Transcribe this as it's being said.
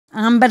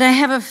But I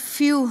have a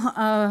few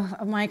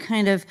of my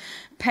kind of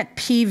pet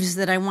peeves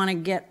that I want to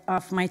get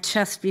off my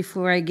chest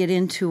before I get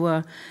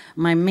into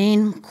my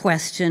main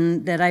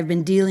question that I've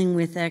been dealing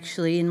with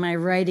actually in my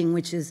writing,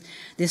 which is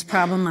this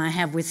problem I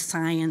have with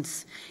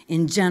science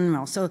in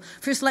general. So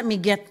first let me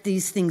get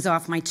these things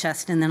off my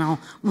chest and then I'll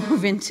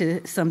move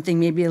into something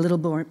maybe a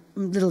little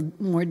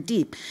more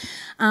deep.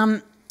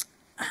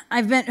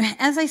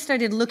 As I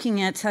started looking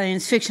at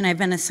science fiction, I've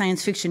been a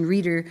science fiction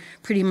reader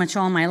pretty much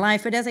all my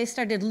life, but as I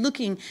started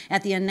looking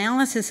at the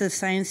analysis of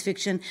science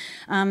fiction,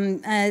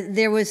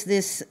 there was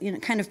this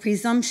kind of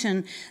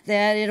presumption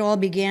that it all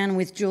began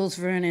with Jules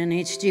Verne and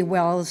H.G.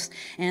 Wells,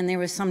 and there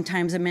was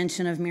sometimes a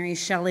mention of Mary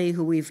Shelley,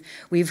 who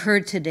we've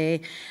heard today.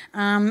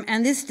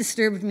 And this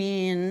disturbed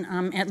me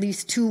in at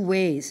least two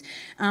ways.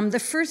 The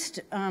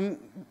first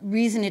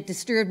reason it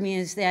disturbed me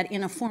is that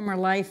in a former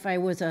life I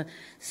was a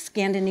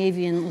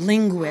Scandinavian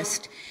linguist,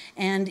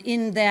 and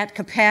in that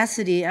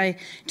capacity I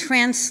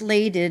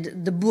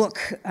translated the book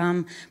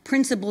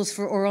Principles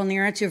for Oral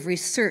Narrative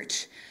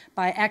Research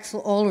by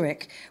Axel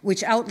Ulrich,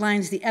 which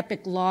outlines the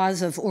epic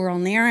laws of oral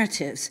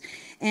narratives.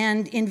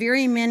 And in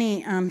very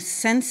many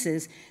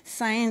senses,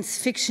 science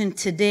fiction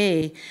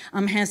today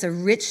has a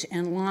rich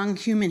and long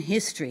human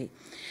history.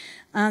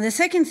 The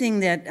second thing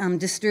that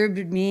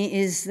disturbed me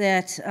is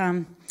that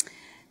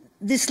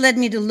this led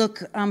me to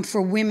look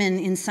for women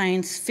in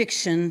science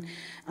fiction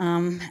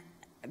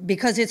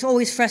because it's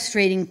always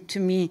frustrating to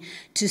me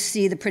to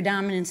see the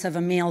predominance of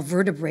a male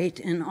vertebrate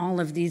in all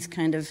of these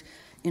kind of,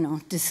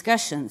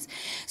 discussions.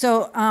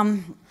 So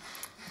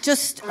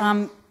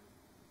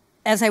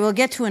as I will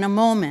get to in a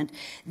moment,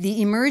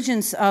 the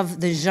emergence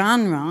of the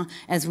genre,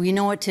 as we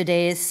know it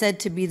today, is said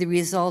to be the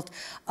result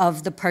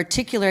of the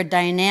particular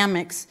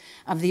dynamics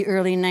of the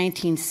early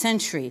 19th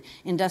century,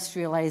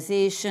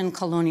 industrialization,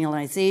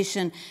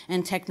 colonialization,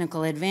 and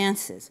technical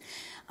advances.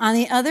 On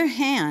the other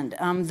hand,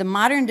 the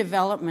modern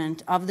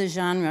development of the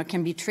genre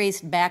can be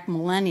traced back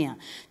millennia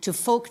to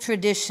folk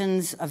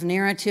traditions of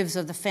narratives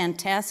of the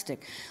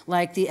fantastic,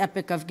 like the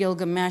epic of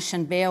Gilgamesh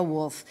and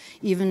Beowulf,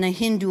 even the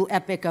Hindu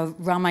epic of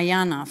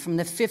Ramayana from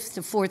the 5th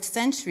to 4th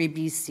century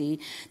BC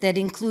that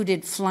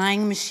included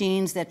flying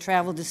machines that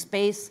traveled to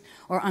space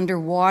or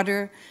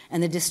underwater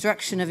and the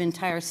destruction of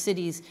entire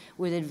cities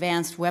with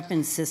advanced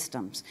weapon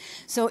systems.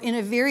 So in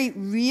a very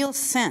real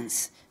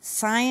sense,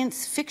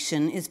 science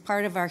fiction is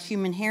part of our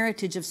human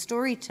heritage of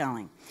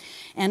storytelling.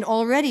 And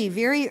already,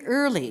 very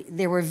early,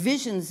 there were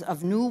visions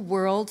of new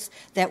worlds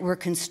that were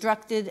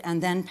constructed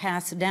and then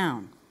passed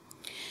down.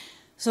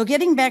 So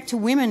getting back to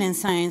women in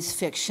science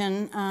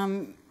fiction,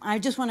 I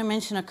just want to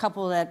mention a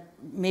couple that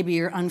maybe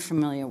you're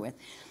unfamiliar with.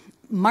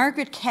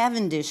 Margaret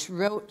Cavendish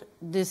wrote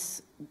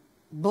this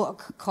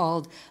book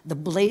called The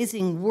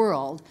Blazing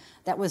World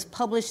that was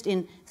published in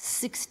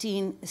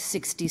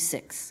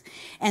 1666.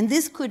 And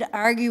this could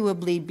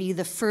arguably be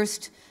the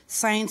first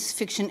science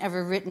fiction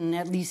ever written,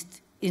 at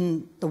least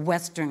in the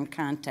Western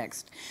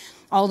context,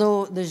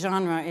 although the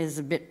genre is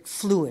a bit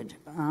fluid.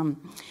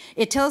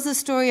 It tells the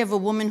story of a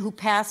woman who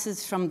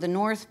passes from the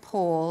North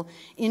Pole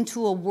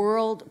into a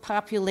world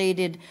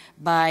populated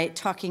by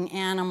talking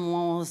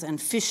animals and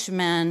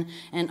fishmen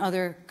and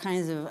other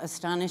kinds of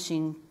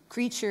astonishing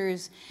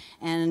creatures,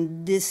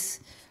 and this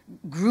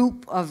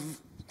group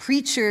of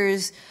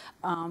creatures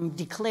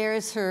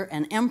declares her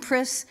an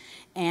empress,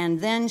 and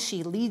then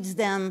she leads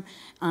them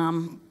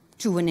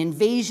to an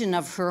invasion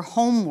of her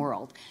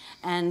homeworld.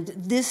 And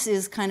this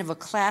is kind of a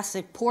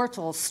classic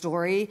portal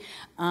story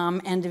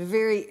and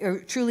a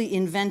truly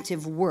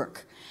inventive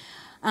work.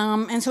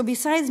 And so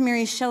besides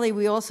Mary Shelley,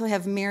 we also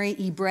have Mary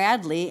E.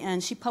 Bradley,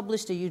 and she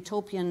published a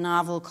utopian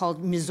novel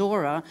called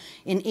Mizora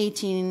in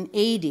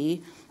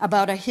 1880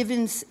 about a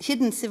hidden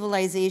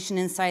civilization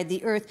inside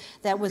the Earth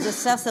that was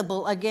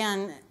accessible,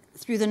 again,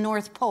 through the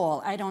North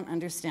Pole. I don't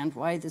understand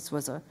why this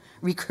was a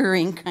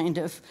recurring kind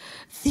of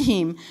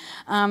theme.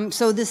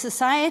 So the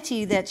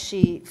society that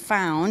she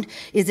found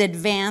is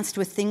advanced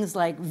with things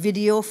like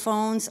video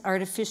phones,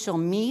 artificial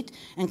meat,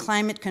 and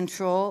climate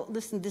control.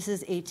 Listen, this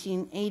is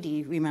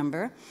 1880,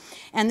 remember?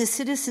 And the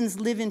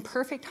citizens live in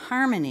perfect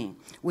harmony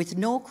with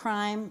no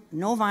crime,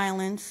 no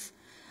violence,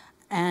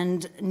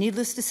 and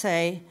needless to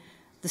say,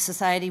 the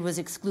society was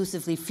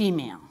exclusively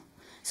female.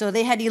 So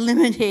they had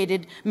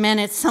eliminated men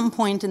at some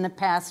point in the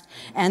past,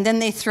 and then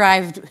they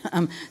thrived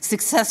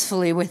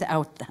successfully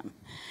without them.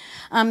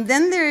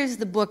 Then there is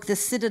the book, The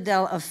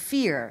Citadel of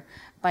Fear,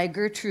 by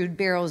Gertrude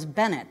Barrows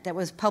Bennett, that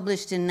was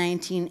published in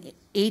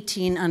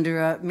 1918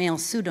 under a male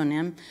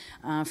pseudonym,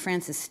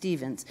 Francis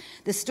Stevens.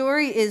 The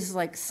story is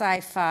like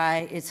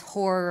sci-fi, it's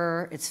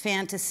horror, it's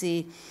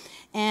fantasy,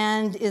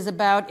 and is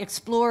about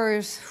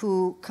explorers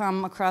who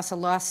come across a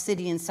lost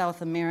city in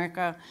South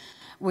America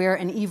where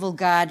an evil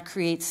god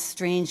creates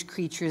strange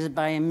creatures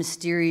by a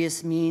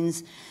mysterious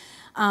means.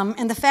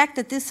 And the fact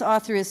that this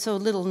author is so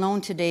little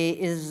known today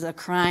is a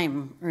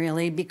crime,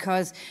 really,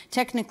 because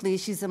technically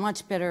she's a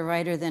much better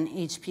writer than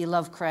H.P.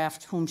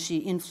 Lovecraft, whom she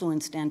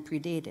influenced and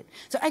predated.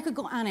 So I could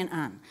go on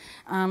and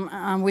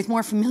on with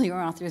more familiar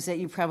authors that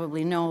you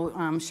probably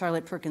know,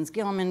 Charlotte Perkins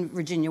Gilman,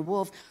 Virginia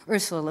Woolf,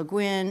 Ursula Le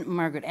Guin,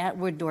 Margaret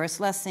Atwood, Doris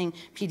Lessing,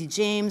 P.D.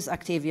 James,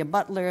 Octavia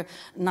Butler,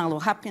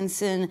 Nalo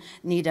Hopkinson,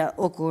 Nita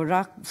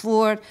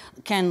Okorafor,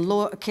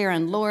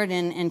 Karen Lord,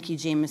 and Key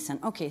Jameson.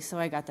 Okay, so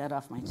I got that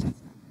off my chest.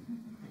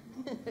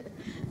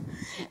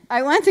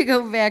 I want to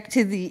go back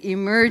to the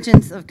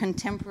emergence of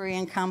contemporary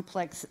and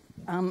complex,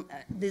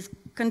 this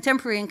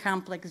contemporary and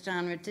complex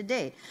genre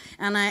today,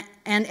 and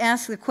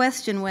ask the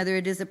question whether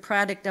it is a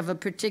product of a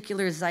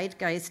particular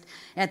zeitgeist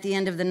at the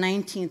end of the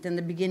 19th and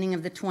the beginning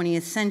of the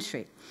 20th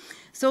century.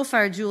 So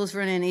far, Jules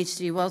Verne and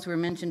H.G. Wells were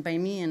mentioned by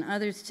me and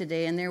others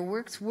today, and their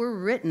works were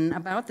written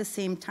about the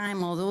same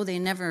time, although they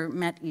never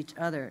met each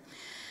other.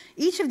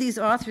 Each of these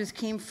authors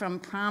came from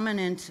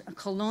prominent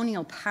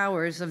colonial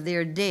powers of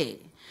their day,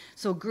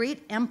 so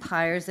great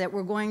empires that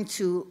were going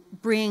to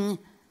bring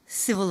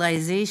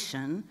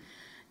civilization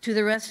to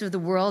the rest of the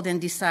world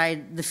and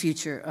decide the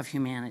future of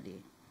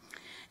humanity.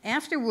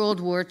 After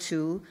World War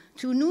II,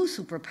 two new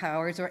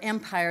superpowers or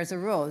empires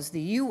arose,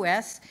 the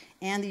US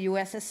and the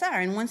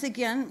USSR. And once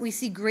again, we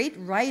see great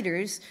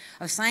writers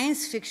of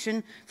science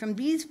fiction from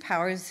these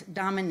powers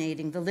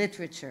dominating the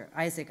literature,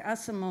 Isaac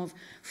Asimov,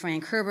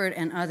 Frank Herbert,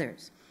 and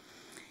others.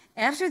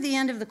 After the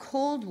end of the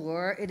Cold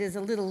War, it is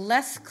a little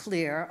less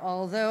clear,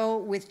 although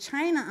with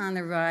China on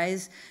the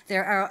rise,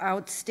 there are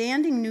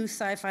outstanding new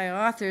sci-fi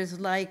authors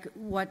like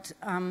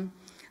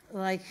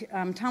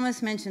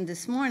Thomas mentioned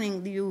this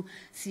morning, Liu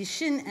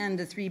Cixin and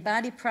the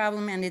Three-Body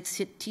Problem and its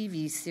hit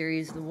TV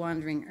series, The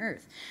Wandering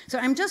Earth. So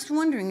I'm just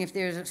wondering if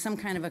there's some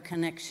kind of a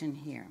connection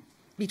here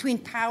between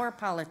power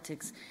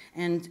politics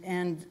and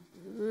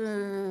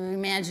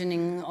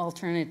imagining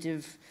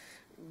alternative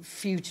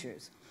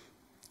futures.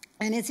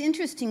 And it's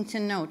interesting to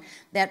note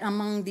that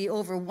among the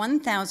over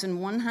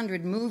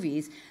 1,100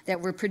 movies that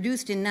were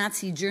produced in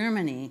Nazi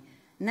Germany,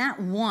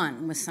 not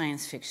one was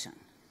science fiction.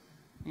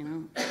 You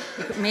know,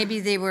 maybe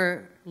they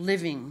were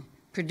living,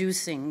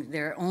 producing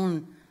their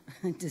own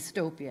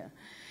dystopia.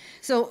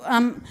 So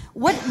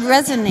what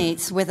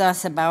resonates with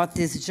us about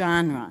this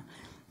genre?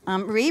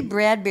 Ray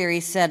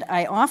Bradbury said,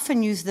 "I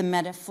often use the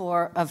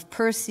metaphor of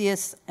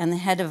Perseus and the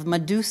head of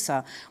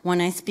Medusa when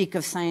I speak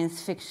of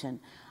science fiction."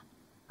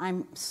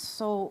 I'm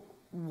so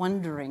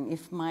wondering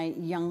if my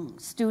young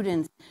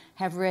students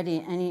have read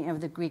any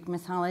of the Greek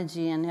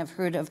mythology and have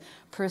heard of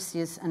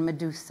Perseus and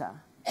Medusa.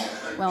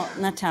 Well,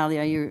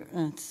 Natalia,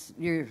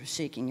 you're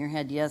shaking your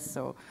head yes,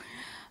 so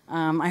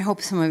I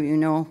hope some of you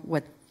know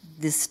what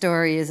this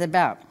story is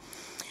about.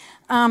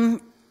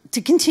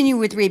 To continue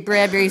with Ray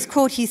Bradbury's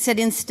quote, he said,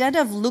 "Instead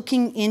of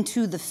looking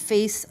into the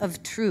face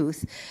of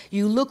truth,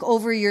 you look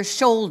over your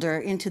shoulder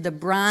into the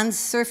bronze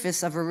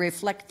surface of a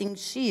reflecting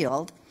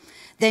shield.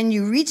 Then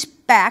you reach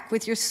back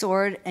with your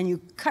sword and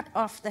you cut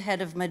off the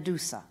head of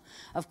Medusa."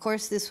 Of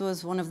course, this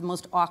was one of the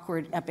most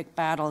awkward epic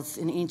battles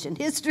in ancient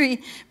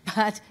history,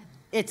 but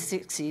it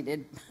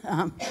succeeded.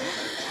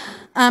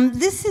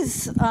 This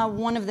is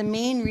one of the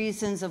main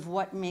reasons of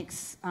what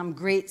makes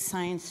great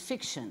science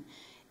fiction.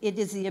 It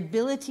is the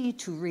ability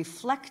to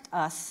reflect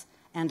us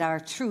and our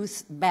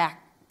truths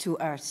back to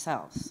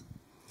ourselves.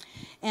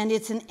 And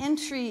it's an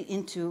entry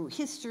into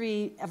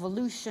history,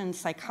 evolution,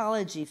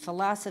 psychology,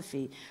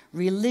 philosophy,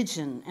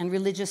 religion, and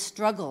religious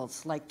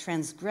struggles like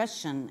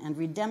transgression and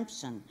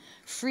redemption,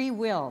 free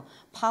will,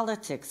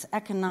 politics,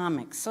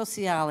 economics,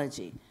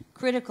 sociology,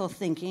 critical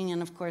thinking,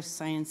 and of course,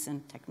 science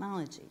and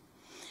technology.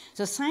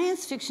 So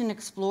science fiction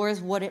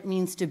explores what it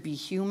means to be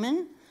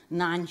human,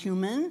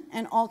 non-human,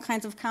 and all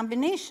kinds of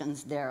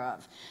combinations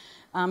thereof.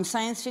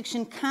 Science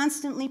fiction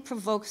constantly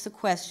provokes the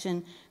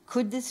question,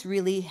 could this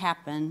really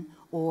happen?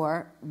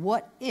 Or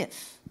what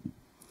if?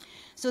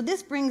 So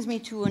this brings me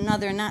to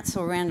another not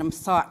so random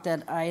thought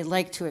that I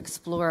like to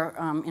explore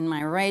in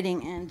my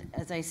writing, and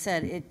as I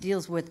said, it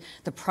deals with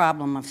the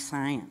problem of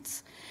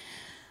science.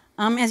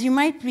 As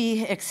might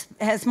be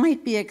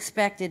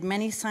expected,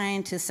 many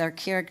scientists are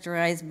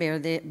characterized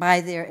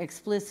by their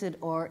explicit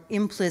or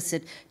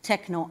implicit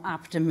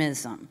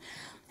techno-optimism,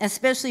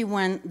 especially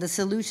when the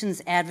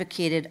solutions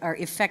advocated are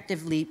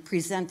effectively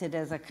presented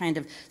as a kind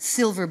of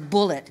silver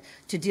bullet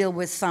to deal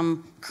with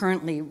some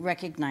currently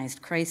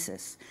recognized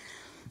crisis.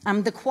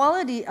 The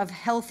quality of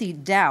healthy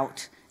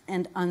doubt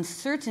and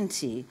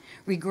uncertainty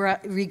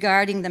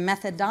regarding the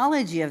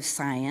methodology of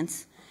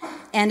science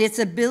and its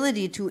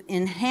ability to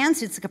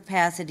enhance its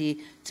capacity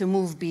to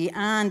move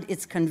beyond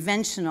its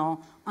conventional,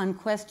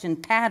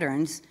 unquestioned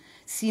patterns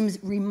seems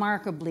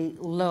remarkably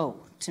low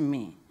to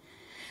me.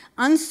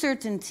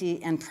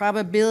 Uncertainty and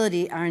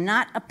probability are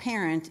not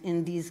apparent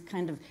in these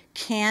kind of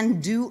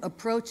can-do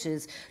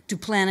approaches to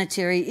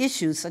planetary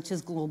issues such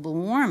as global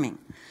warming.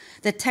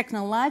 The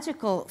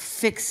technological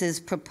fixes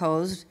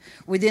proposed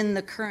within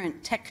the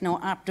current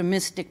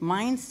techno-optimistic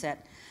mindset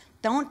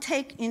don't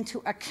take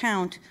into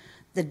account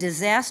the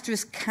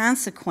disastrous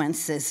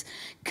consequences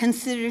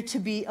considered to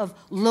be of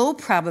low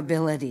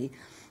probability,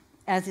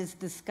 as is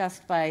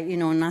discussed by,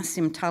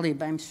 Nassim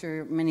Taleb. I'm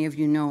sure many of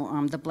you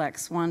know the black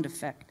swan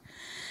effect.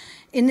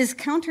 In this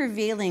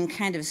countervailing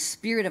kind of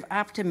spirit of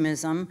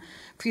optimism,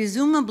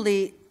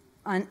 presumably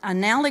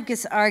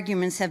analogous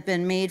arguments have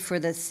been made for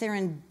the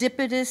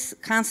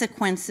serendipitous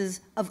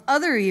consequences of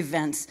other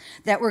events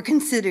that were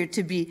considered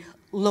to be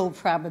low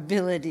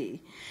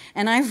probability.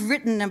 And I've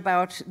written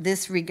about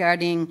this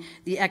regarding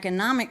the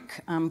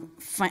economic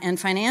and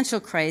financial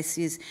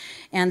crises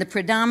and the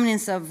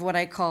predominance of what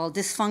I call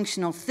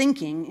dysfunctional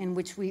thinking, in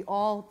which we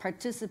all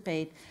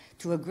participate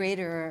to a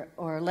greater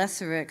or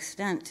lesser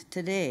extent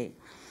today.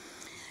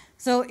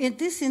 So at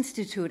this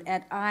institute,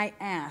 at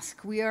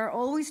iASK, we are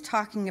always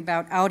talking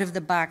about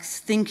out-of-the-box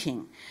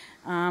thinking.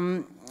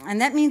 And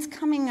that means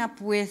coming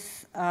up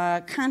with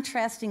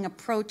contrasting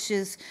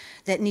approaches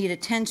that need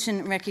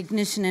attention,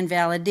 recognition, and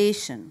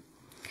validation.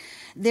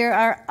 There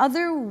are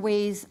other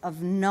ways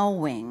of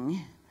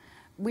knowing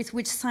with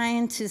which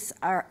scientists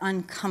are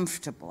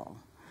uncomfortable,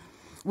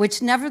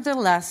 which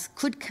nevertheless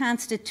could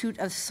constitute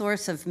a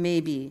source of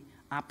maybe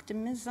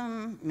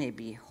optimism,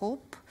 maybe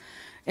hope,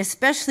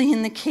 especially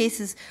in the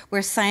cases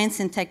where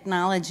science and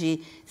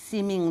technology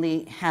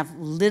seemingly have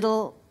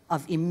little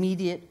of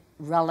immediate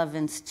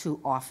relevance to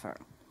offer.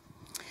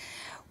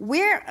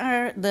 Where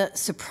are the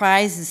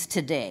surprises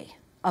today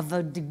of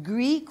a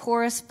degree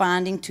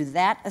corresponding to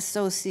that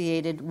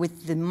associated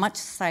with the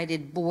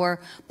much-cited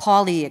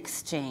Bohr-Pauli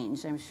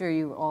exchange? I'm sure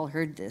you all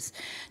heard this.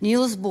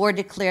 Niels Bohr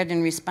declared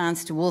in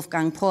response to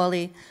Wolfgang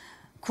Pauli,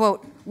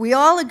 quote, "We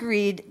all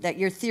agreed that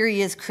your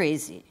theory is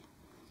crazy.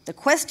 The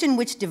question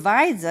which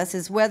divides us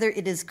is whether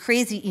it is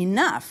crazy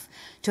enough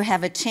to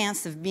have a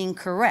chance of being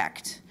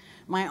correct.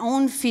 My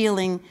own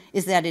feeling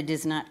is that it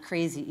is not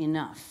crazy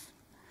enough."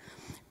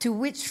 To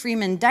which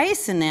Freeman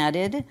Dyson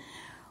added,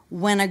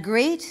 "When a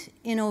great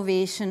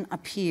innovation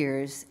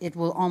appears, it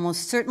will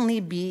almost certainly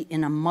be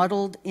in a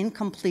muddled,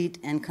 incomplete,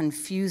 and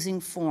confusing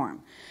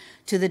form.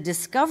 To the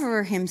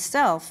discoverer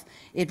himself,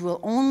 it will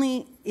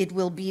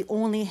be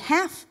only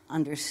half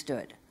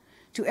understood.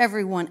 To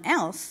everyone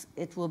else,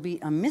 it will be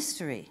a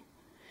mystery.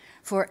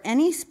 For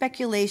any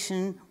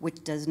speculation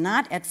which does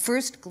not at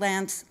first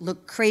glance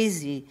look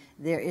crazy,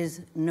 there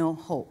is no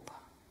hope."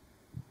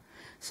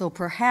 So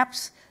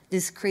perhaps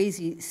this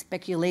crazy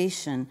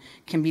speculation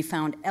can be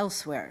found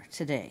elsewhere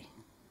today.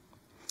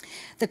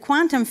 The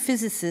quantum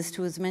physicist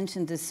who was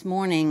mentioned this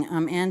morning,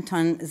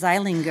 Anton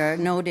Zeilinger,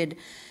 noted,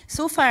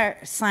 "So far,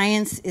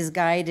 science is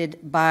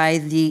guided by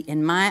the,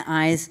 in my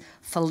eyes,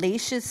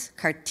 fallacious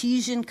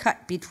Cartesian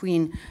cut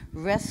between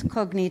res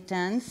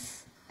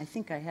cognitans," I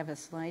think I have a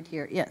slide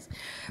here, yes,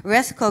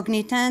 "res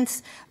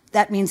cognitans,"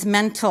 that means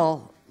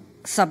mental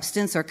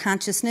substance or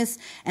consciousness,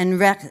 and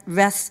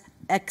res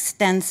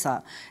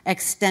extensa,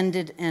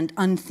 extended and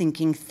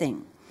unthinking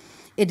thing.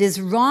 It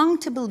is wrong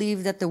to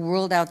believe that the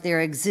world out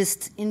there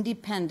exists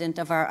independent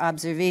of our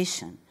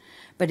observation,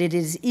 but it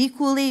is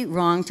equally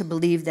wrong to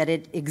believe that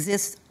it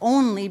exists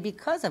only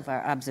because of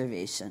our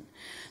observation.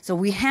 So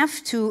we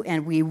have to,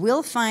 and we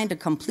will find a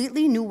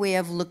completely new way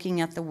of looking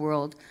at the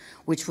world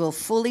which will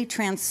fully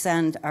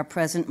transcend our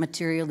present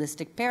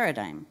materialistic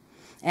paradigm.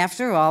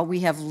 After all, we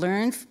have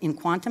learned in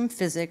quantum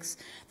physics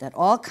that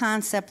all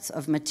concepts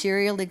of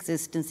material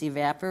existence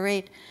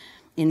evaporate.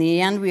 In the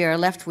end, we are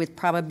left with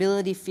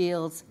probability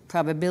fields,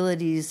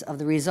 probabilities of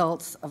the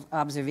results of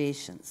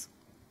observations.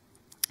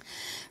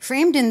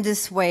 Framed in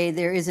this way,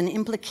 there is an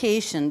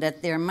implication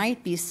that there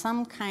might be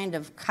some kind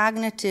of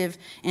cognitive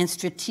and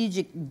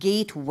strategic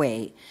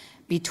gateway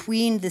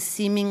between the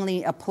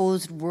seemingly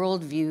opposed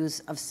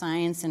worldviews of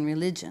science and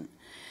religion.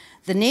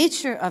 The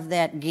nature of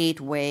that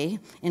gateway,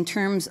 in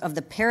terms of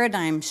the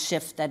paradigm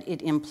shift that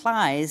it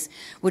implies,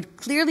 would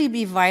clearly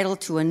be vital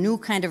to a new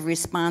kind of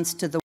response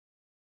to the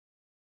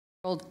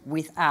world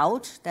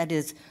without, that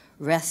is,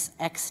 res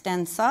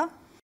extensa,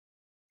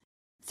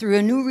 through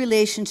a new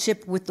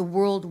relationship with the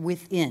world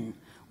within,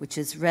 which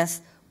is res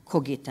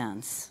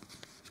cogitans.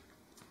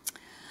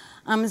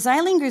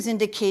 Zeilinger's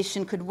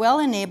indication could well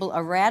enable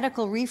a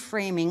radical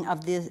reframing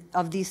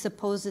of these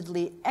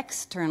supposedly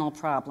external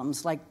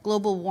problems like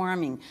global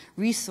warming,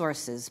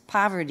 resources,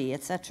 poverty,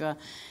 etc.,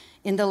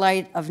 in the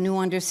light of new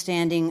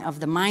understanding of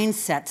the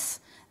mindsets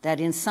that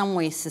in some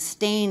way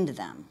sustained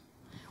them,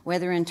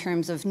 whether in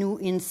terms of new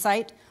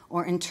insight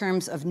or in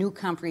terms of new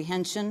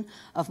comprehension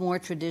of more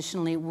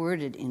traditionally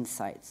worded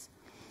insights.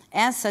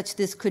 As such,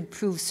 this could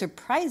prove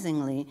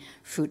surprisingly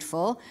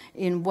fruitful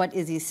in what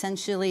is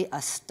essentially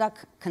a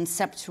stuck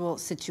conceptual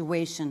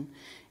situation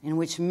in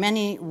which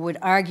many would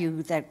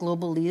argue that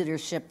global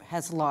leadership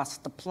has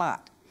lost the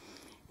plot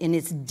in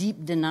its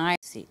deep denial.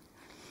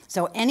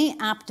 So any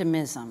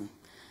optimism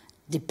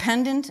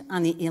dependent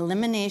on the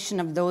elimination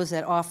of those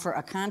that offer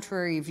a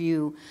contrary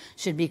view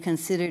should be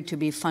considered to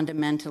be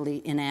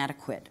fundamentally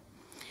inadequate.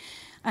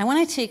 I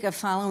want to take a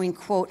following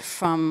quote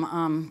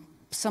from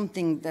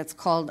something that's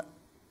called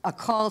A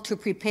Call to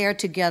Prepare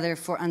Together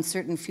for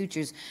Uncertain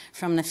Futures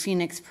from the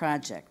Phoenix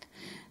Project.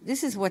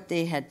 This is what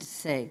they had to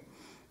say.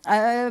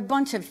 a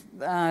bunch of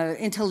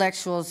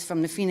intellectuals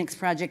from the Phoenix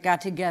Project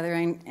got together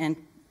and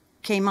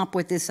came up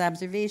with this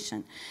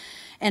observation.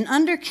 An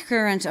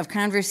undercurrent of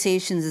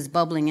conversations is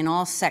bubbling in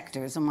all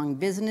sectors among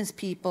business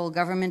people,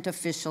 government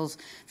officials,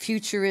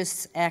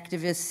 futurists,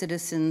 activists,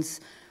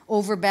 citizens,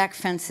 over back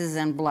fences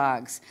and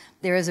blogs.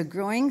 There is a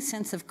growing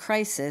sense of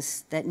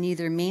crisis that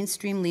neither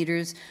mainstream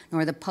leaders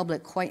nor the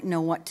public quite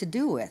know what to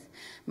do with.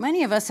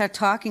 Many of us are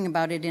talking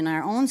about it in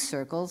our own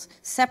circles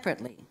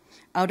separately,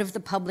 out of the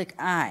public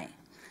eye.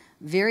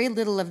 Very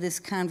little of this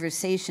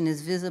conversation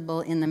is visible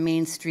in the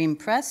mainstream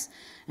press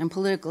and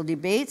political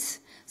debates,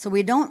 so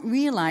we don't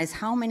realize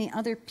how many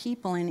other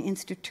people and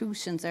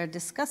institutions are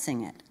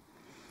discussing it.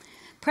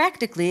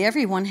 Practically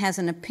everyone has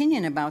an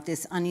opinion about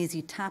this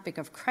uneasy topic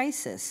of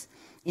crisis.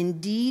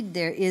 Indeed,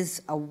 there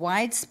is a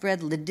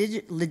widespread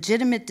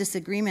legitimate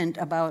disagreement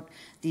about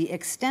the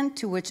extent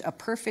to which a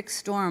perfect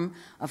storm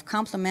of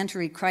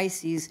complementary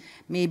crises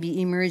may be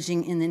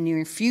emerging in the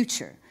near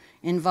future,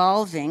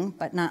 involving,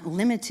 but not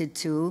limited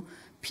to,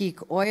 peak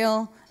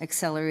oil,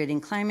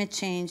 accelerating climate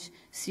change,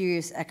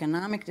 serious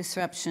economic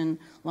disruption,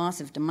 loss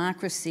of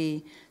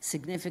democracy,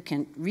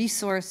 significant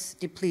resource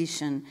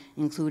depletion,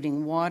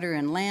 including water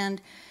and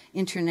land,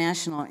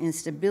 international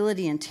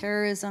instability and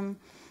terrorism,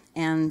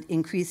 and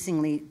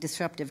increasingly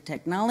disruptive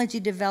technology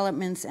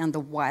developments and the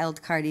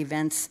wild card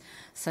events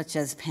such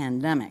as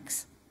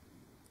pandemics.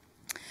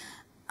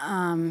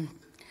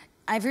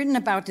 I've written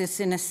about this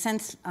in a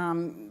sense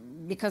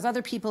because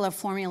other people have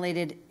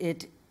formulated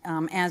it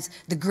as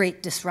the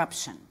Great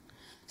Disruption.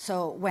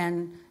 So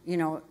when,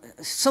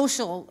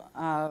 social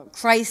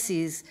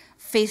crises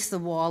face the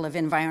wall of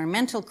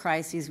environmental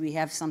crises, we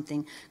have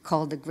something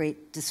called the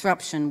Great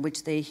Disruption,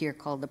 which they here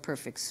call the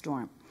perfect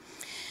storm.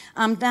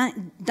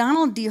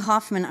 Donald D.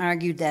 Hoffman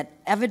argued that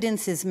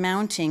evidence is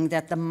mounting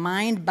that the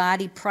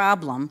mind-body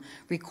problem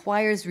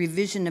requires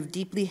revision of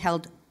deeply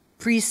held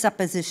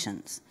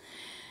presuppositions.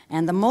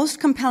 And the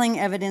most compelling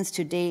evidence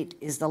to date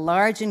is the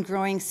large and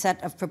growing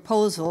set of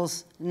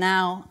proposals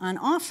now on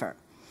offer.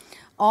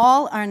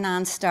 All are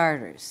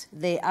non-starters.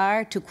 They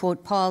are, to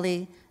quote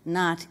Pauly,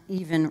 not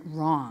even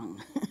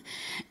wrong.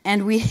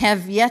 And we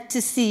have yet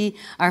to see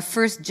our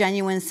first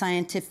genuine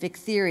scientific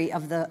theory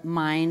of the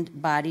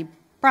mind-body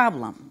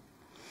problem.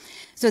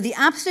 So the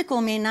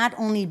obstacle may not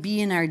only be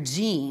in our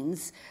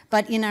genes,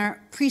 but in our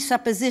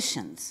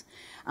presuppositions.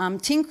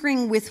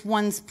 Tinkering with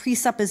one's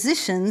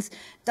presuppositions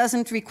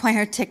doesn't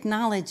require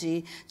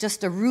technology,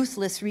 just a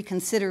ruthless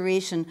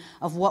reconsideration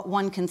of what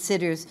one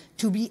considers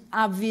to be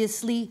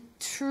obviously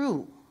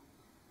true.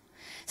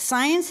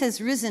 Science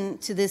has risen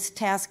to this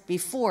task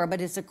before,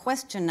 but it's a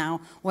question now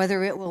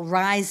whether it will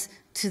rise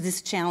to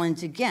this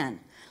challenge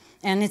again.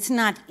 And it's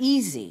not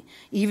easy,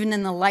 even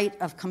in the light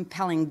of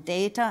compelling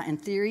data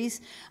and theories,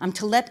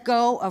 to let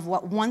go of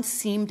what once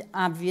seemed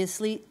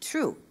obviously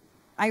true.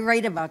 I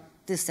write about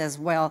this as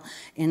well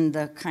in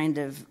the kind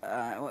of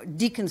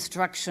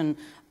deconstruction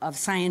of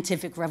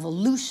scientific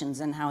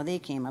revolutions and how they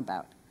came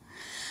about.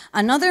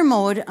 Another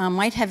mode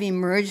might have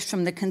emerged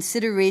from the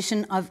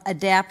consideration of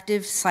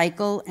adaptive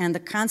cycle and the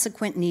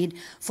consequent need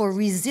for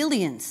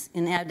resilience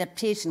in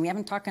adaptation. We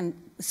haven't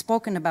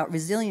spoken about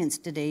resilience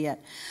today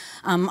yet,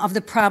 of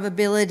the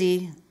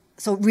probability,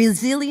 so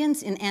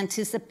resilience in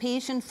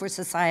anticipation for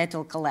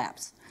societal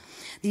collapse.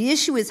 The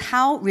issue is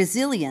how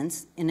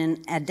resilience in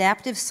an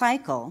adaptive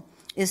cycle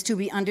is to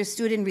be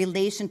understood in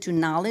relation to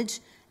knowledge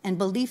and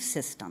belief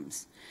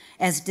systems,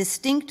 as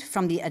distinct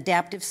from the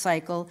adaptive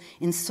cycle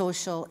in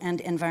social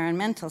and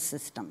environmental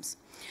systems.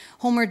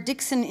 Homer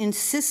Dixon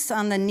insists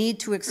on the need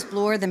to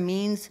explore the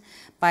means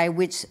by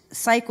which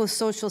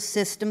psychosocial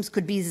systems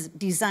could be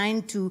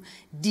designed to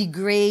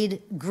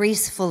degrade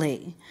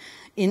gracefully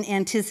in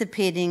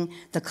anticipating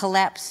the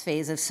collapse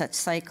phase of such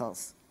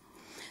cycles.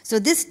 So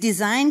this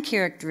design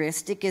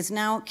characteristic is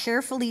now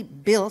carefully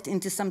built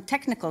into some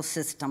technical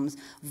systems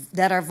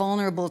that are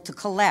vulnerable to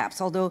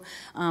collapse, although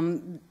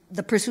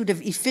the pursuit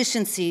of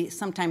efficiency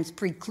sometimes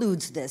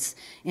precludes this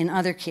in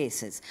other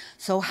cases.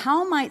 So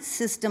how might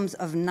systems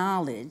of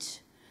knowledge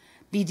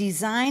be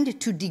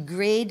designed to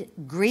degrade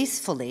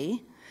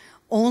gracefully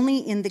only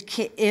in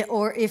the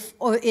or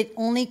it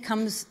only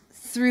comes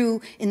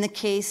through in the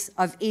case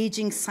of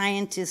aging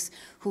scientists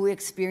who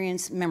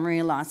experience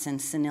memory loss and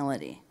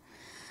senility?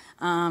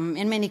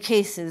 In many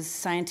cases,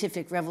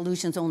 scientific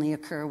revolutions only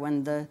occur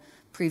when the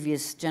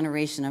previous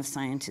generation of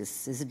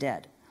scientists is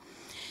dead.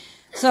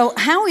 So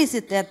how is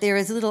it that there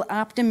is little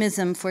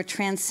optimism for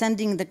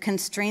transcending the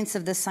constraints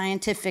of the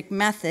scientific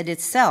method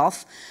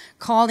itself,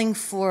 calling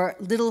for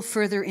little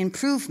further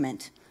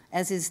improvement,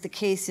 as is the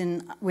case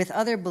with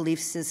other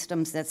belief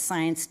systems that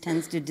science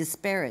tends to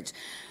disparage?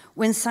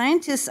 When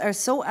scientists are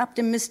so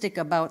optimistic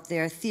about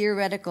their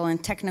theoretical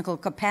and technical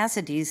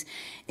capacities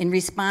in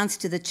response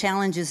to the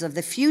challenges of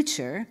the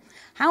future,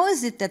 how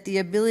is it that the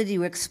ability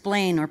to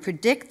explain or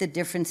predict the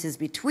differences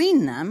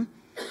between them,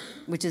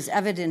 which is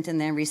evident in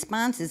their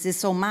responses, is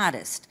so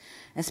modest,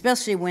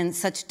 especially when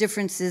such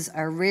differences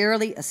are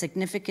rarely a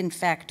significant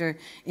factor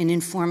in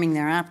informing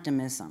their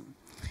optimism?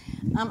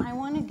 I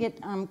want to get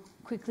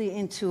quickly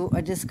into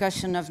a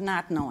discussion of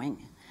not knowing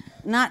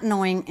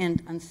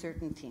and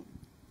uncertainty.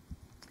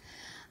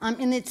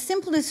 In its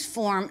simplest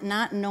form,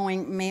 not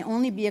knowing may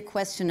only be a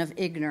question of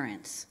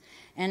ignorance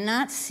and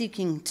not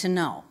seeking to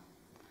know,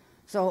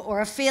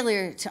 or a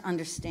failure to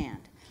understand.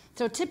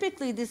 So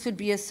typically this would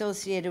be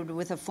associated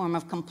with a form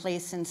of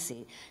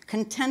complacency,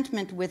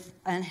 contentment with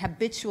an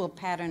habitual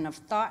pattern of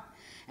thought,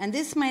 and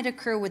this might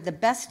occur with the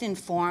best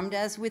informed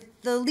as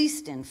with the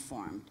least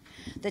informed.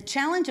 The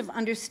challenge of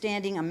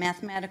understanding a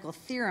mathematical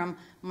theorem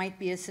might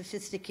be a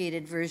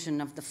sophisticated version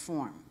of the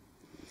form.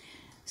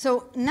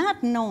 So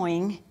not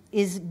knowing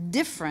is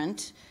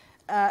different.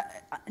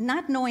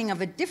 Not knowing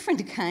of a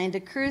different kind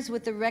occurs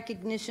with the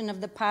recognition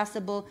of the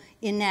possible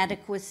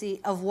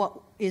inadequacy of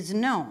what is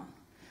known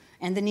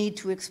and the need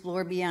to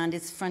explore beyond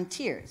its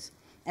frontiers,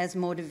 as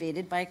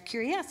motivated by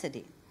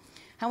curiosity.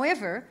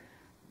 However,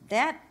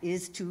 that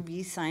is to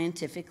be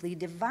scientifically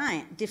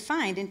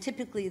defined, and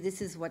typically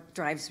this is what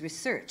drives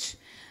research.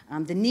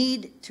 The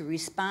need to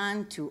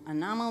respond to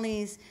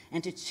anomalies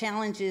and to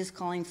challenges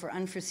calling for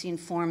unforeseen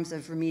forms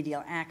of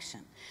remedial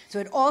action. So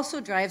it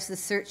also drives the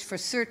search for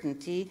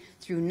certainty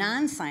through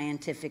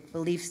non-scientific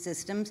belief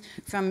systems,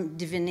 from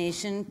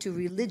divination to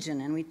religion,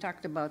 and we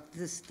talked about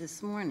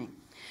this morning.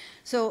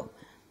 So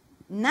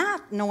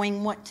not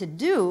knowing what to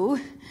do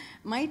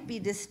might be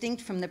distinct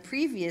from the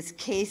previous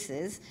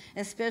cases,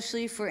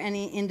 especially for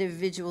any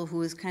individual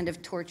who is kind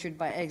of tortured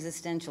by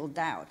existential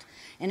doubt.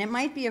 And it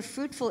might be a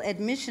fruitful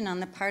admission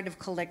on the part of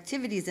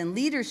collectivities and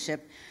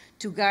leadership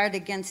to guard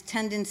against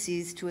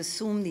tendencies to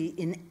assume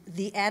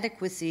the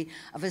adequacy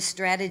of a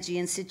strategy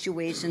in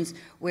situations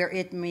where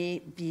it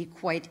may be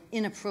quite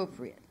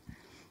inappropriate.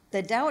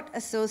 The doubt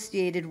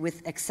associated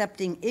with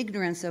accepting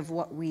ignorance of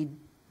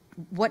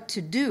what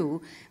to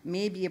do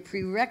may be a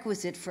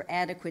prerequisite for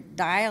adequate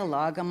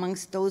dialogue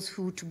amongst those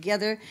who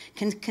together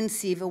can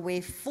conceive a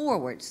way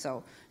forward.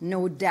 So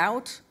no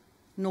doubt,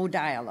 no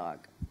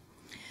dialogue.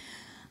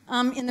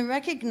 In the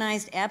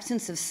recognized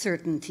absence of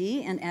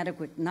certainty and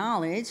adequate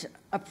knowledge,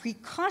 a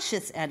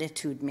precautious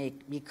attitude may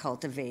be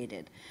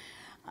cultivated,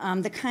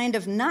 the kind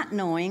of not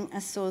knowing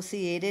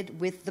associated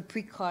with the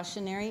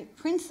precautionary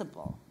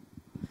principle.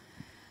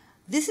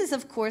 This is,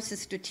 of course, a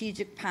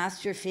strategic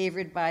posture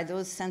favored by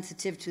those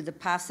sensitive to the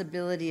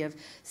possibility of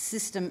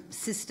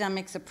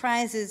systemic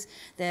surprises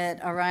that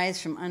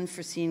arise from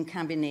unforeseen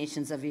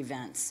combinations of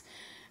events.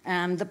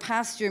 The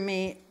posture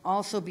may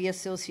also be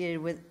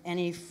associated with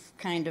any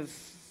kind of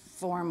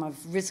form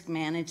of risk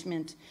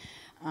management,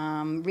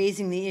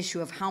 raising the issue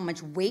of how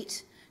much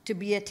weight to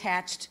be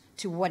attached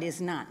to what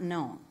is not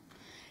known.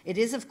 It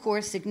is, of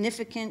course,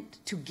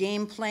 significant to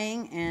game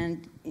playing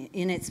and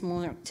in its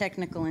more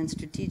technical and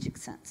strategic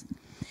sense.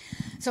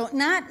 So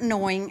not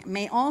knowing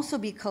may also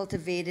be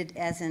cultivated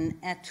as an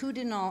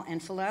attitudinal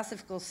and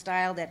philosophical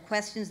style that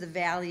questions the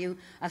value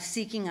of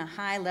seeking a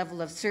high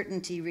level of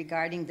certainty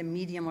regarding the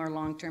medium or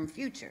long-term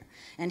future.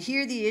 And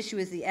here the issue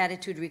is the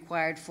attitude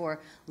required for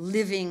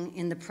living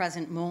in the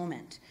present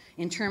moment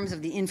in terms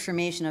of the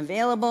information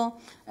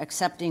available,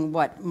 accepting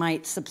what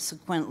might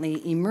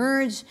subsequently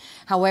emerge,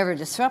 however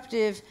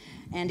disruptive,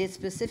 and it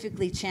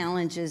specifically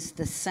challenges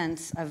the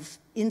sense of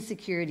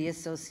insecurity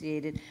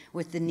associated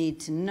with the need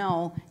to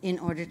know in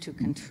order to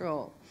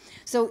control.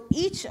 So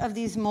each of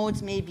these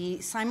modes may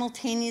be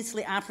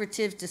simultaneously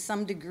operative to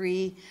some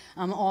degree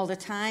all the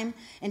time,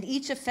 and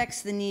each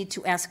affects the need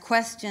to ask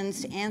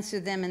questions, to answer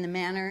them in the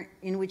manner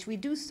in which we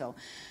do so.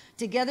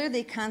 Together,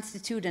 they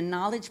constitute a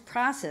knowledge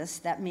process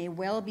that may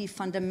well be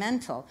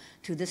fundamental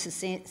to the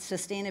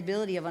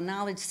sustainability of a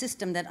knowledge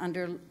system that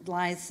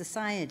underlies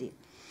society.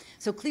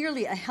 So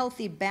clearly, a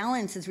healthy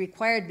balance is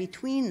required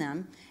between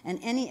them, and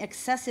any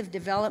excessive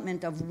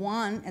development of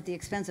one at the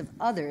expense of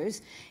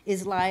others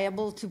is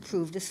liable to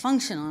prove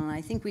dysfunctional. And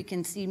I think we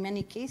can see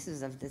many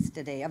cases of this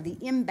today, of the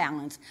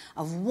imbalance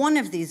of one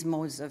of these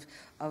modes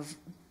of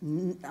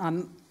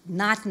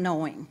not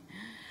knowing.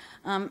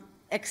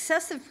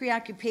 Excessive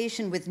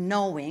preoccupation with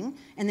knowing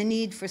and the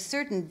need for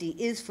certainty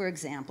is, for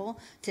example,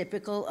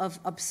 typical of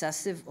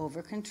obsessive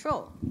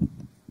over-control.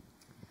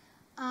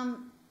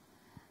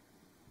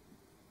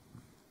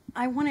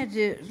 I wanted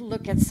to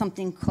look at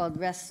something called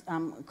res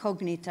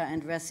cognita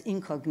and res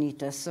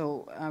incognita,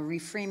 so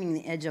reframing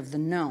the edge of the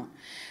known.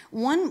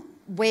 One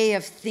way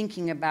of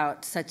thinking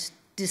about such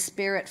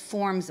disparate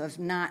forms of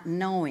not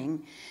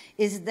knowing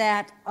is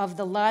that of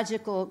the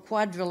logical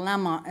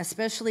quadrilemma,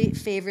 especially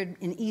favored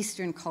in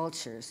Eastern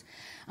cultures.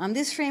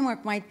 This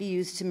framework might be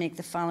used to make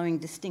the following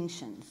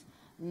distinctions: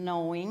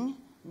 knowing,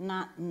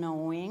 not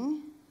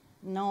knowing,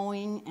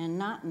 knowing and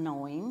not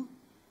knowing,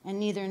 and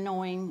neither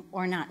knowing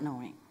or not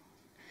knowing.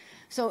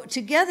 So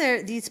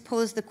together, these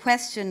pose the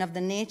question of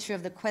the nature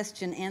of the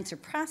question-answer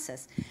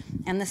process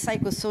and the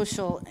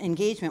psychosocial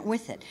engagement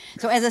with it.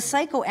 So as a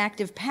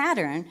psychoactive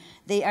pattern,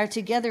 they are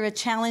together a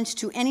challenge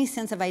to any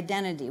sense of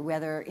identity,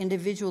 whether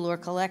individual or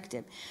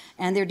collective,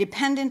 and they're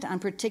dependent on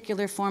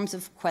particular forms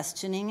of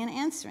questioning and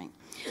answering.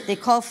 They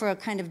call for a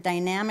kind of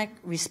dynamic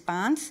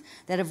response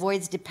that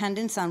avoids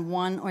dependence on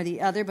one or the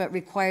other, but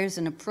requires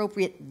an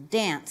appropriate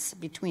dance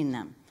between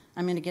them.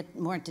 I'm going to get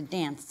more to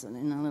dance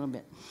in a little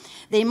bit.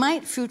 They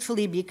might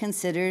fruitfully be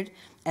considered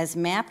as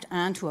mapped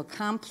onto a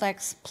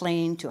complex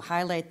plane to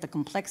highlight the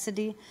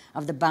complexity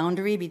of the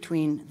boundary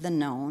between the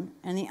known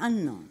and the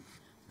unknown.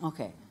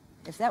 Okay,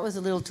 if that was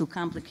a little too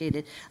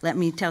complicated, let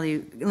me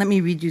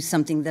read you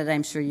something that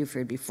I'm sure you've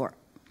heard before.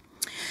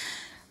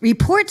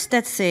 Reports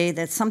that say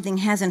that something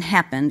hasn't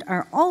happened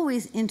are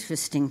always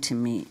interesting to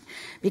me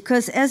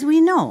because, as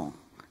we know,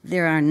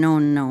 there are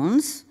known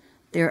knowns,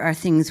 there are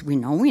things we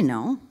know we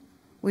know.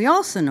 We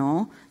also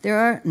know there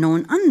are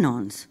known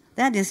unknowns.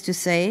 That is to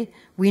say,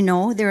 we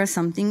know there are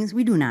some things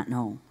we do not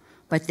know,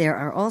 but there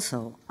are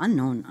also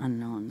unknown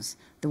unknowns.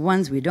 The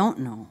ones we don't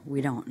know,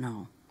 we don't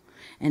know.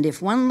 And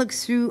if one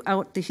looks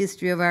throughout the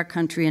history of our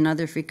country and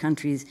other free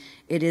countries,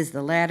 it is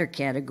the latter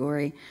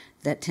category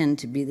that tend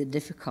to be the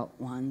difficult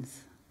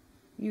ones.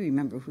 You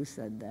remember who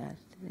said that,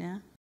 yeah?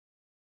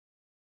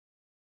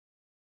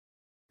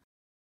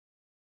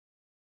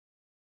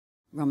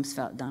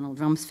 Rumsfeld, Donald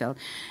Rumsfeld.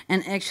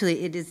 And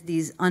actually, it is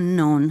these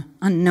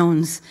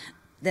unknowns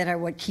that are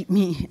what keep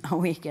me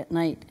awake at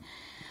night.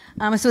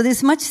 So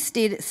this much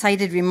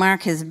cited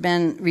remark has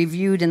been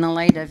reviewed in the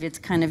light of its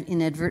kind of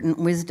inadvertent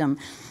wisdom.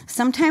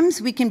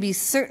 Sometimes we can be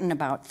certain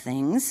about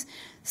things.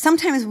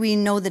 Sometimes we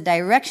know the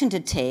direction to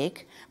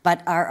take,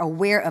 but are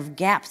aware of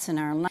gaps in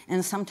our life.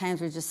 And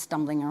sometimes we're just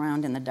stumbling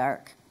around in the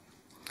dark.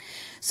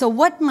 So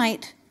what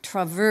might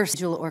traverse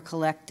individual or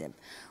collective?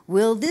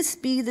 Will this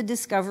be the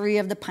discovery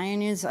of the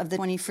pioneers of the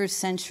 21st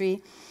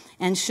century?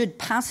 And should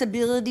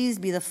possibilities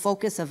be the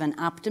focus of an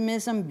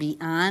optimism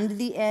beyond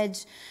the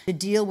edge to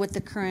deal with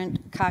the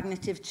current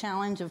cognitive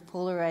challenge of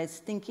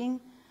polarized thinking?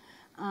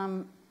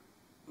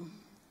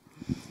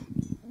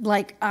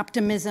 Like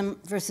optimism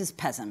versus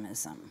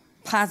pessimism,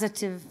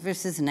 positive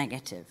versus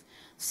negative,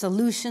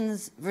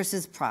 solutions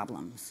versus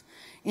problems,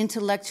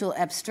 intellectual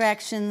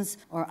abstractions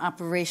or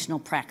operational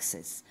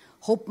praxis,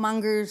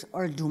 hope-mongers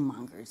or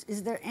doom-mongers.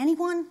 Is there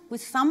anyone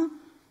with some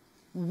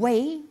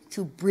way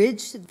to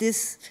bridge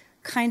this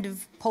kind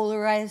of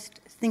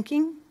polarized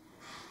thinking?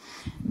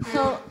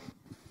 So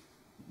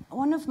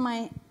one of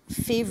my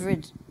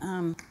favorite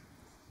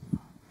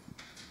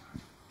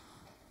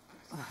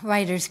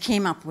writers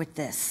came up with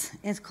this.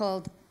 It's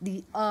called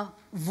the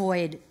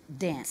avoid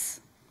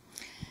dance.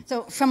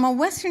 So from a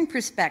Western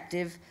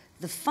perspective,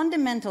 the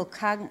fundamental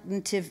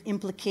cognitive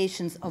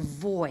implications of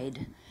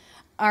void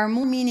are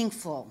more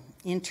meaningful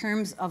in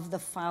terms of the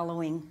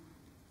following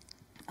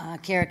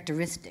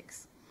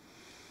characteristics.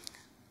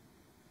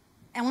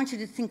 I want you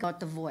to think about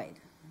the void.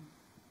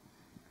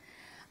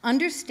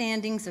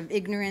 Understandings of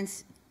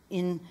ignorance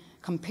in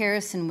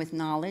comparison with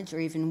knowledge or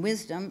even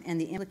wisdom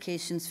and the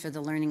implications for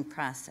the learning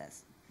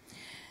process.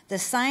 The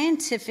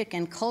scientific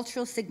and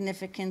cultural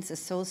significance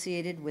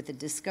associated with the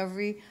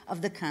discovery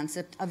of the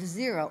concept of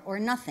zero or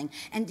nothing.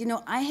 And you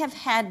know, I have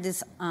had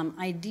this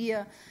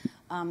idea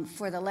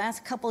for the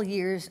last couple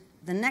years.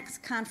 The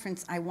next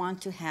conference I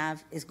want to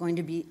have is going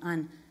to be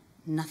on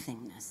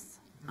nothingness,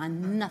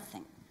 on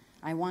nothing.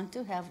 I want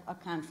to have a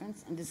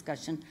conference and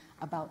discussion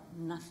about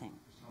nothing.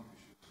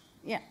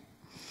 Yeah.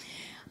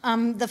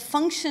 The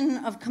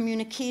function of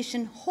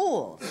communication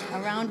holds,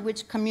 around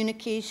which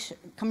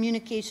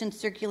communication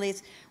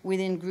circulates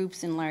within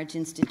groups and large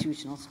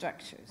institutional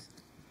structures.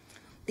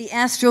 The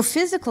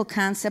astrophysical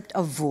concept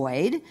of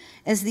void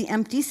as the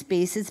empty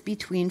spaces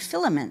between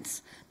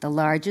filaments, the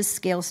largest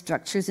scale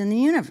structures in the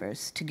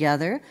universe,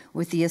 together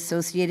with the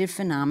associated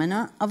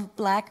phenomena of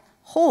black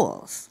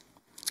holes.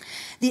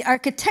 The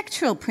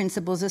architectural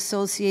principles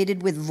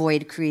associated with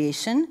void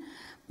creation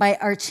by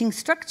arching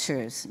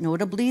structures,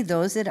 notably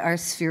those that are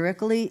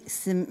spherically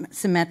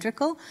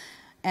symmetrical,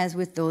 as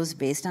with those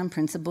based on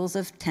principles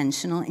of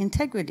tensional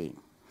integrity.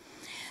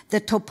 The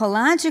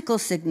topological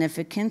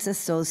significance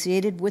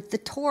associated with the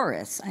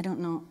torus. I don't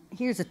know,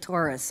 here's a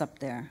torus up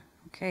there,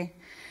 okay?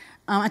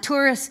 A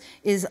torus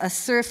is a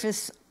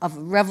surface of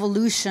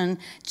revolution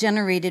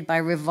generated by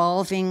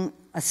revolving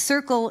a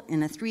circle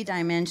in a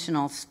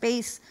three-dimensional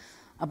space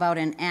about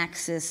an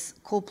axis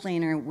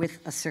coplanar with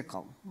a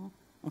circle.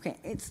 Okay,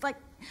 it's like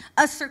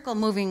a circle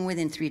moving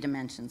within 3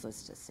 dimensions,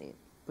 let's just say it,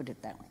 put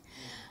it that way.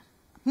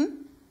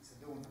 It's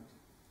a donut.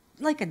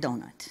 Like a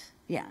donut,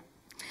 yeah.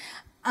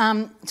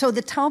 So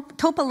the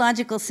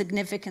topological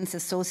significance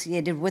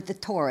associated with the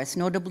torus,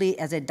 notably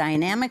as a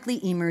dynamically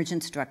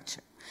emergent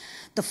structure.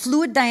 The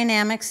fluid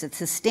dynamics that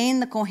sustain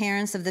the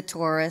coherence of the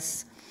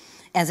torus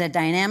as a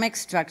dynamic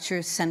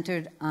structure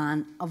centered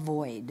on a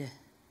void.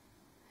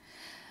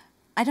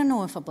 I don't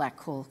know if a black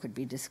hole could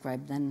be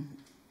described then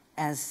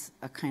as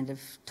a kind of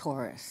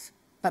torus,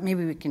 but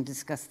maybe we can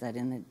discuss that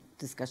in the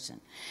discussion.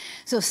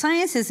 So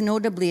science has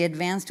notably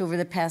advanced over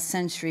the past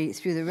century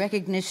through the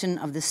recognition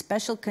of the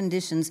special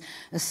conditions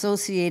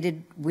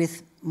associated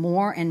with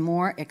more and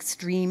more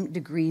extreme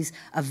degrees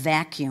of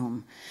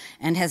vacuum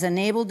and has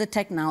enabled the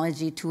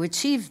technology to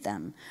achieve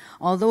them.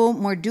 Although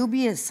more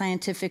dubious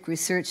scientific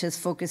research has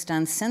focused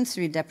on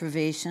sensory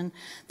deprivation,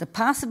 the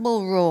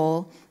possible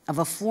role of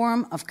a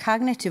form of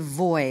cognitive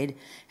void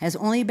has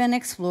only been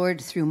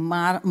explored through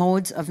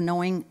modes of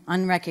knowing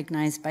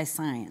unrecognized by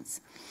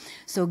science.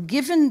 So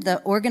given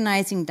the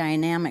organizing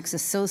dynamics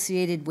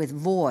associated with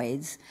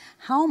voids,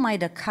 how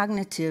might a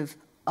cognitive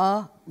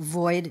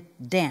avoid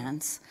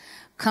dance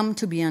come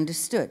to be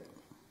understood?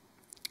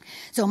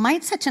 So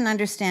might such an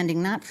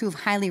understanding not prove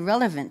highly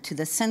relevant to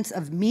the sense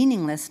of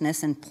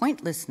meaninglessness and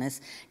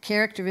pointlessness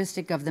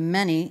characteristic of the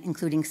many,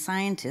 including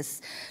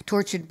scientists,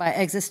 tortured by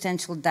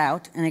existential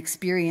doubt and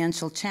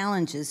experiential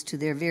challenges to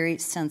their very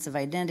sense of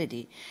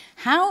identity?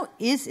 How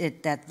is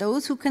it that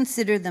those who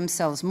consider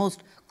themselves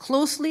most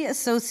closely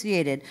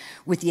associated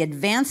with the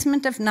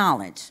advancement of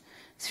knowledge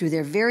through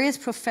their various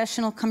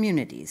professional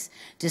communities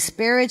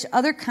disparage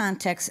other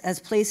contexts as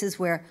places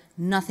where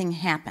nothing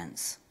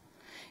happens?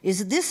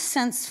 Is this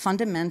sense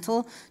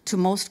fundamental to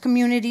most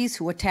communities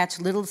who attach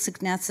little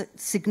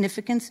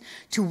significance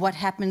to what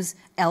happens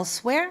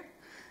elsewhere?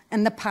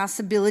 And the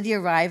possibility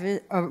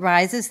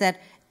arises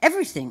that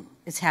everything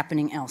is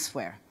happening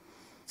elsewhere.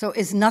 So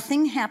is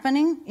nothing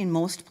happening in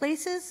most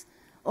places,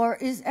 or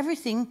is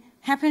everything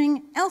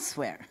happening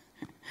elsewhere?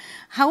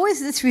 How is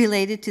this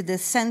related to the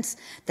sense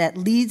that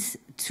leads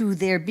to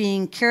their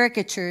being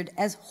caricatured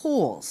as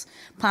wholes,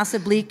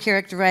 possibly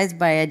characterized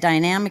by a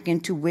dynamic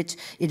into which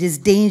it is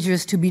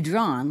dangerous to be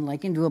drawn,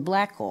 like into a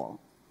black hole?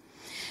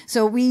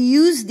 So we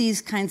use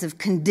these kinds of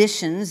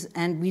conditions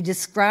and we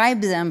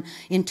describe them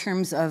in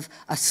terms of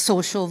a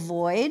social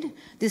void.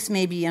 This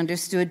may be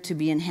understood to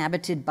be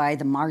inhabited by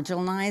the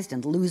marginalized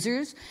and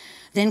losers,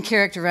 then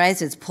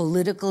characterized as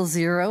political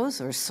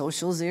zeros or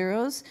social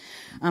zeros.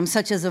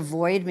 Such a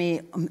void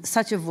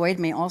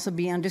may also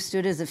be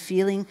understood as a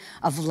feeling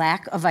of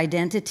lack of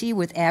identity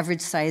with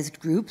average-sized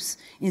groups,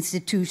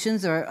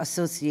 institutions, or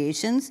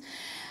associations.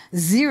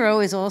 Zero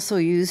is also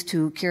used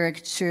to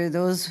caricature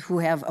those who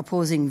have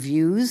opposing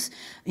views,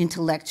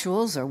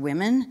 intellectuals or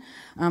women.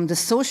 The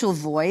social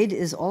void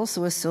is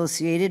also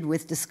associated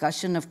with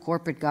discussion of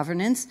corporate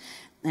governance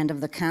and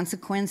of the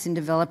consequence in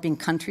developing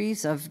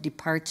countries of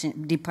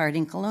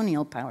departing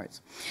colonial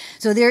powers.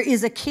 So there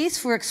is a case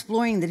for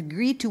exploring the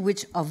degree to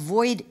which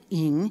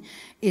avoiding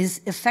is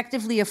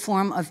effectively a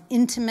form of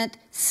intimate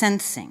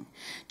sensing,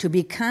 to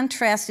be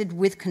contrasted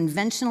with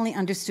conventionally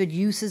understood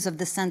uses of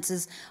the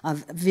senses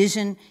of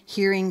vision,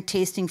 hearing,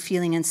 tasting,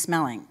 feeling, and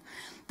smelling.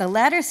 The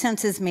latter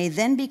senses may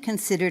then be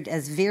considered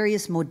as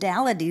various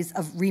modalities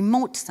of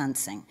remote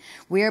sensing,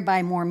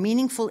 whereby more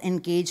meaningful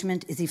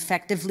engagement is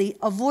effectively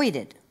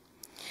avoided.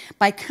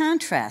 By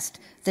contrast,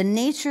 the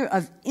nature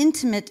of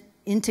intimate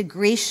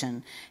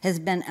integration has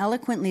been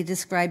eloquently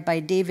described by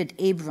David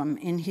Abram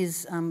in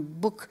his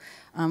book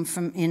from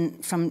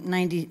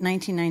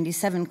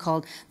 1997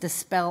 called The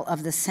Spell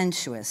of the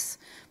Sensuous,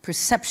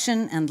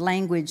 Perception and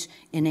Language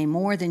in a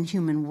More Than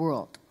Human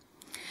World.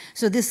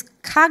 So this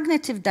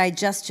cognitive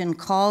digestion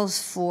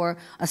calls for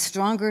a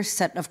stronger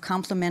set of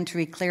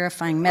complementary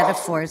clarifying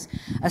metaphors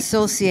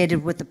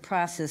associated with the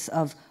process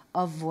of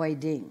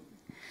avoiding.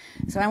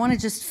 So I want to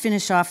just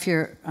finish off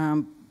here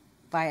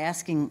by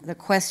asking the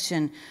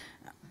question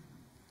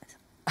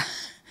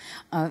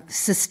of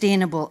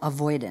sustainable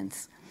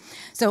avoidance.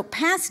 So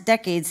past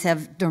decades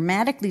have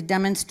dramatically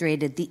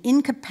demonstrated the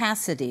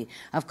incapacity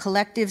of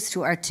collectives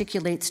to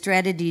articulate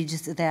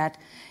strategies that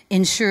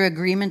ensure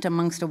agreement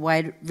amongst a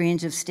wide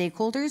range of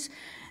stakeholders,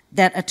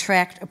 that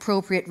attract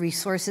appropriate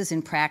resources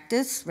in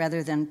practice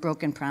rather than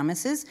broken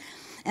promises,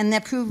 and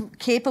that prove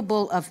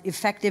capable of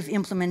effective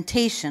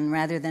implementation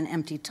rather than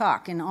empty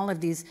talk in all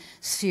of these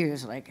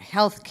spheres like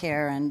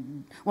healthcare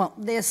and, well,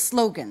 there's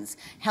slogans,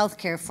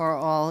 healthcare for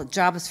all,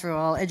 jobs for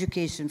all,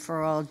 education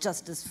for all,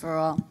 justice for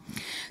all.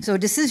 So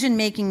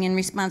decision-making in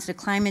response to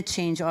climate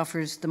change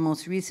offers the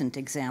most recent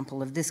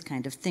example of this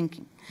kind of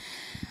thinking.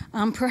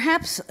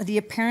 Perhaps the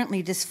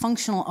apparently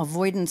dysfunctional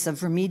avoidance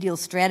of remedial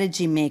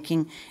strategy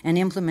making and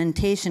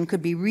implementation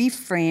could be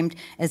reframed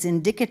as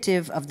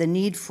indicative of the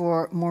need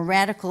for more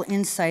radical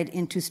insight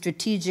into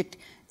strategic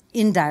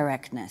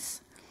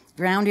indirectness,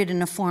 grounded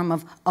in a form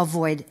of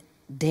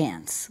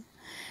avoid-dance.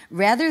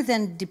 Rather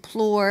than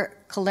deplore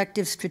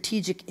collective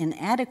strategic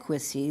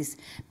inadequacies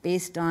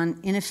based on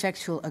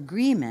ineffectual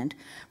agreement,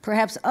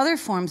 perhaps other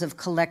forms of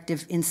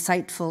collective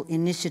insightful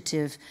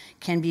initiative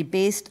can be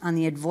based on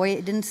the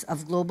avoidance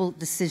of global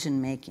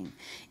decision-making.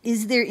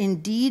 Is there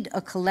indeed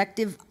a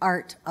collective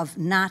art of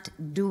not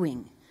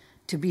doing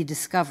to be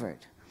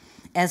discovered,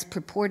 as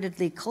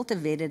purportedly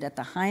cultivated at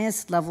the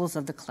highest levels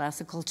of the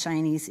classical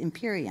Chinese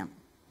imperium?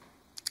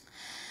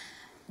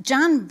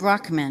 John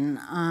Bruckman,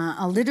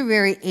 a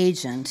literary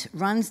agent,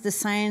 runs the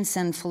science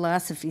and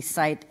philosophy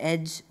site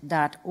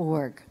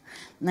edge.org.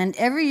 And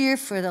every year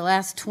for the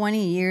last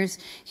 20 years,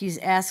 he's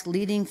asked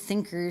leading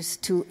thinkers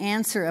to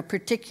answer a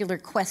particular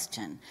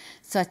question,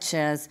 such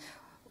as,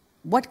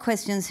 what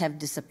questions have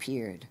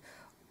disappeared?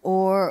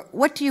 Or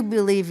what do you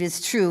believe is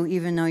true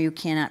even though you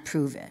cannot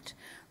prove it?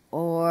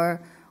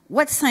 Or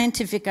what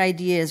scientific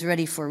idea is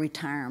ready for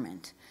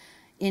retirement?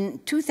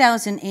 In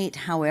 2008,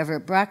 however,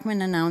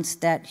 Bruckman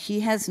announced that he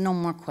has no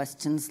more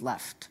questions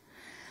left.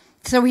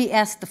 So he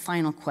asked the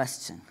final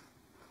question: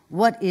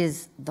 what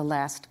is the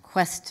last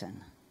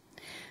question?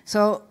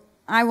 So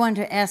I want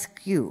to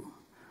ask you,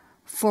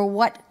 for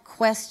what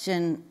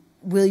question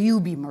will you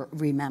be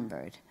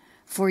remembered?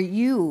 For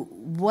you,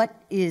 what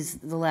is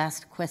the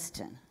last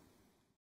question?